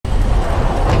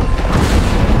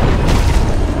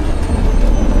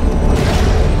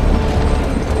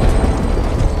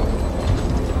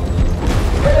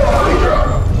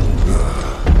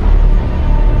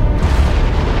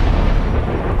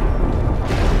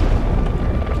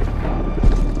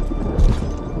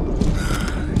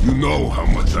know how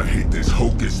much I hate this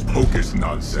hocus-pocus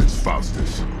nonsense,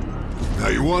 Faustus. Now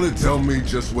you want to tell me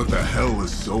just what the hell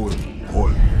is so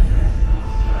important?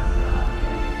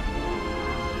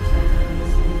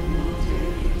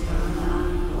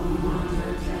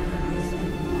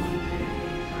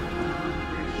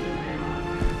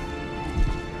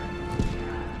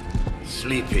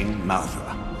 Sleeping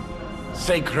Mother,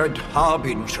 sacred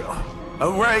harbinger,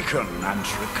 awaken and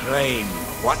reclaim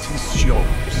what is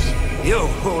yours. You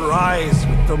who rise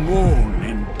with the moon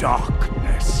in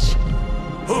darkness,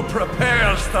 who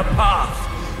prepares the path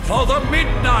for the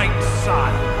midnight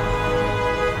sun.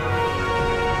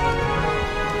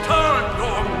 Turn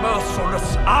your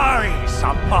merciless eyes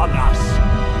upon us,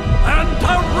 and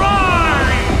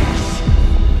arise!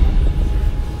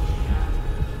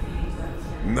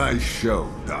 Nice show,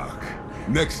 Doc.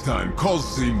 Next time, call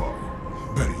Seymour.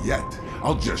 Better yet,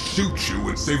 I'll just shoot you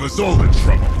and save us all the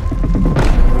trouble.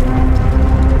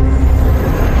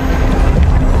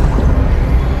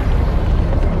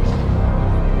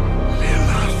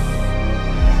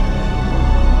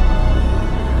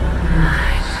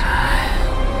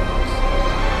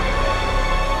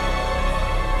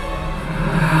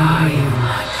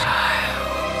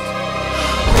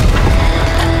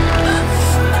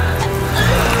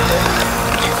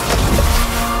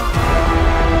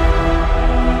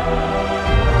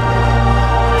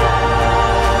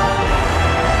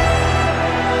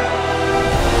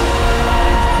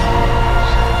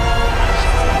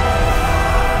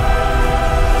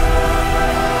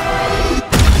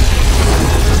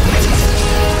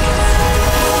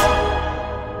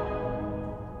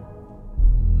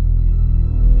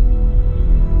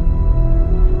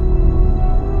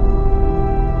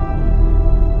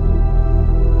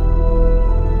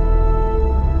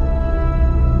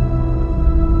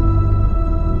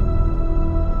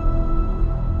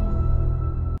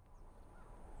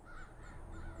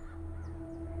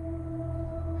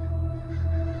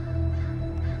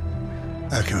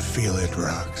 I can feel it,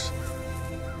 Rox.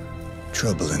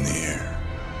 Trouble in the air.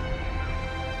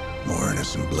 More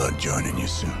innocent blood joining you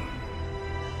soon.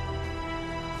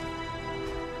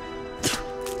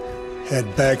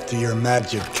 Head back to your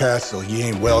magic castle. You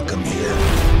ain't welcome here.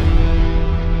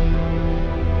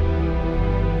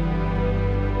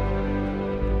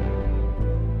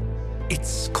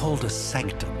 It's called a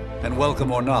sanctum. And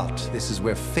welcome or not, this is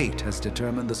where fate has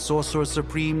determined the Sorcerer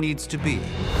Supreme needs to be.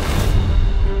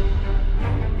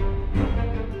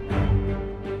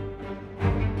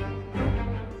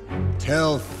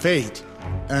 Tell fate.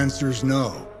 Answer's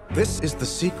no. This is the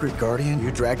secret guardian you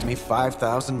dragged me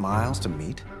 5,000 miles to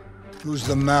meet? Who's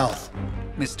the mouth?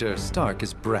 Mr. Stark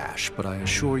is brash, but I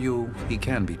assure you, he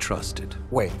can be trusted.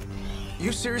 Wait,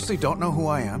 you seriously don't know who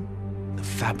I am? The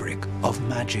fabric of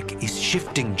magic is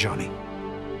shifting, Johnny.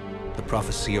 The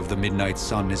prophecy of the Midnight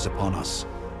Sun is upon us.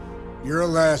 Your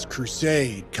last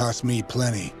crusade cost me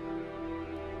plenty.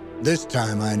 This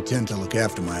time I intend to look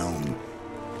after my own.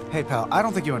 Hey pal, I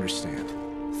don't think you understand.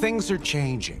 Things are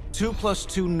changing. 2 +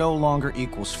 2 no longer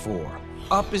equals 4.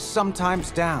 Up is sometimes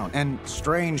down, and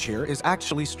strange here is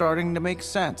actually starting to make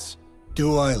sense.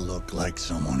 Do I look like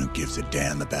someone who gives a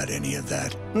damn about any of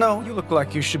that? No, you look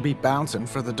like you should be bouncing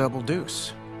for the double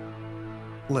deuce.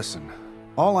 Listen,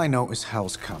 all I know is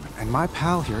hell's coming, and my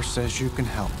pal here says you can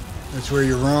help. That's where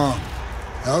you're wrong.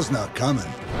 Hell's not coming.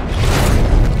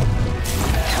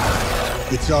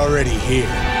 It's already here.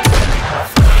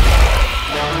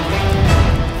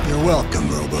 You're welcome,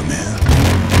 Robo-Man.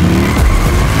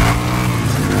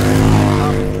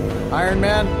 Iron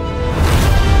Man?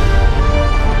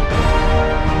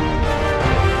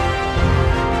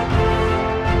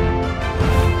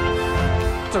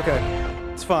 It's okay.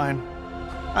 It's fine.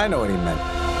 I know what he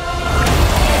meant.